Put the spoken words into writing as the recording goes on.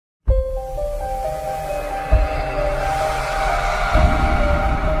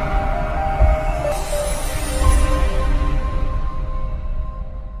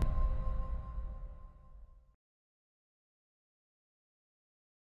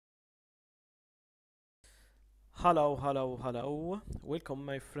Hello. Welcome,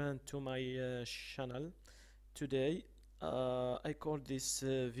 my friend, to my channel. Today, I call this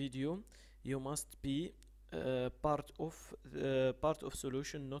video. You must be part of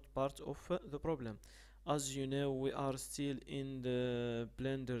solution, not part of the problem. As you know, we are still in the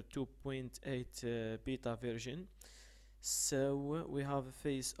Blender 2.8 beta version, so we have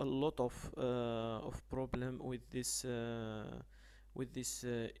faced a lot of problem with this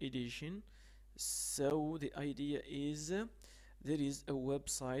edition. So the idea is there is a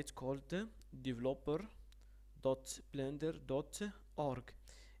website called developer.blender.org.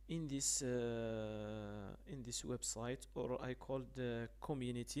 In this website, or I call the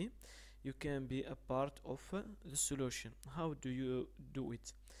community, you can be a part of the solution. How do you do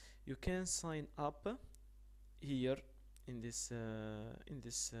it? You can sign up here in this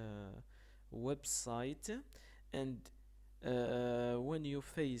website, and when you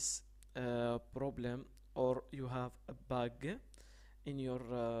face a problem or you have a bug in your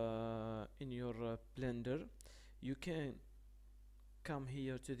Blender, you can come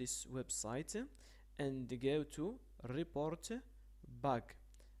here to this website and go to report bug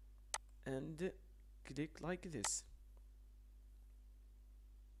and click like this.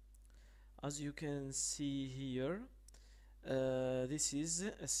 As you can see here, this is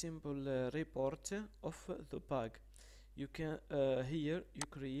a simple report of the bug. You can here you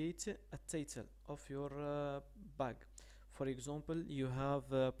create a title of your bug. For example, you have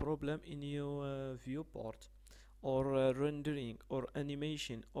a problem in your viewport, or rendering, or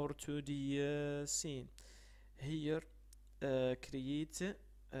animation, or 2D scene. Here, create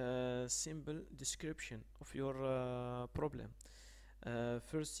a simple description of your problem.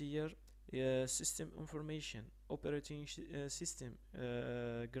 First here, system information, operating system,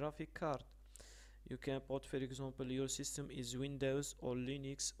 graphic card. You can put, for example, your system is Windows or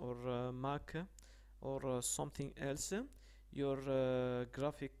Linux or Mac or something else. Your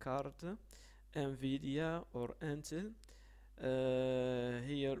graphic card, Nvidia or Intel.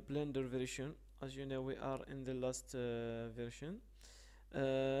 Here, Blender version. As you know, we are in the last version.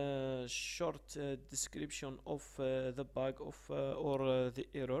 Short description of the bug of or the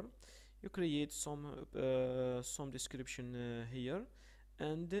error. You create some description here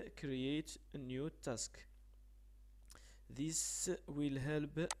and create a new task. This will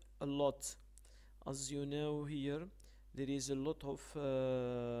help a lot. As you know, here there is a lot of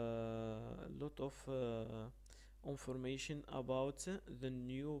information about the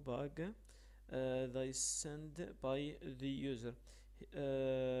new bug that is sent by the user.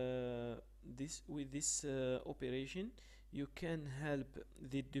 With this operation, you can help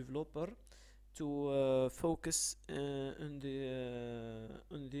the developer to focus on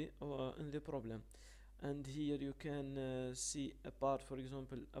the problem. And here you can see a part, for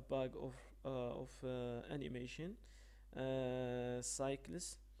example, a bug of animation,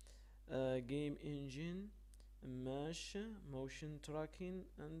 cycles, game engine, mesh, motion tracking,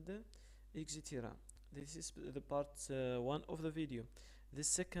 and etc. This is the part one of the video. The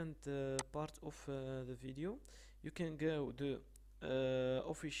second part of the video, you can go to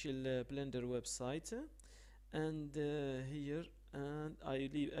official Blender website, and here, and I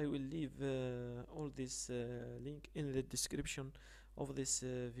will leave all this link in the description of this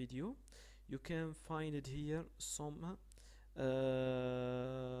video. You can find it here some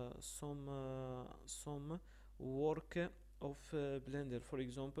work of Blender. For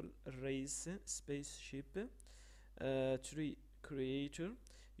example, race, spaceship, tree creator.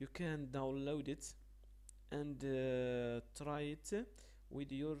 You can download it and try it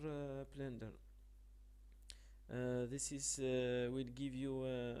with your Blender. This is will give you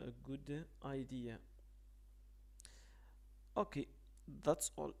a good idea. Okay,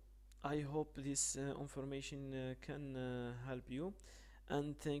 that's all. I hope this information can help you,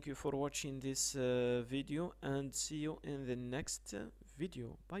 and thank you for watching this video, and see you in the next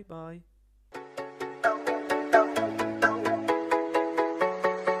video. Bye bye.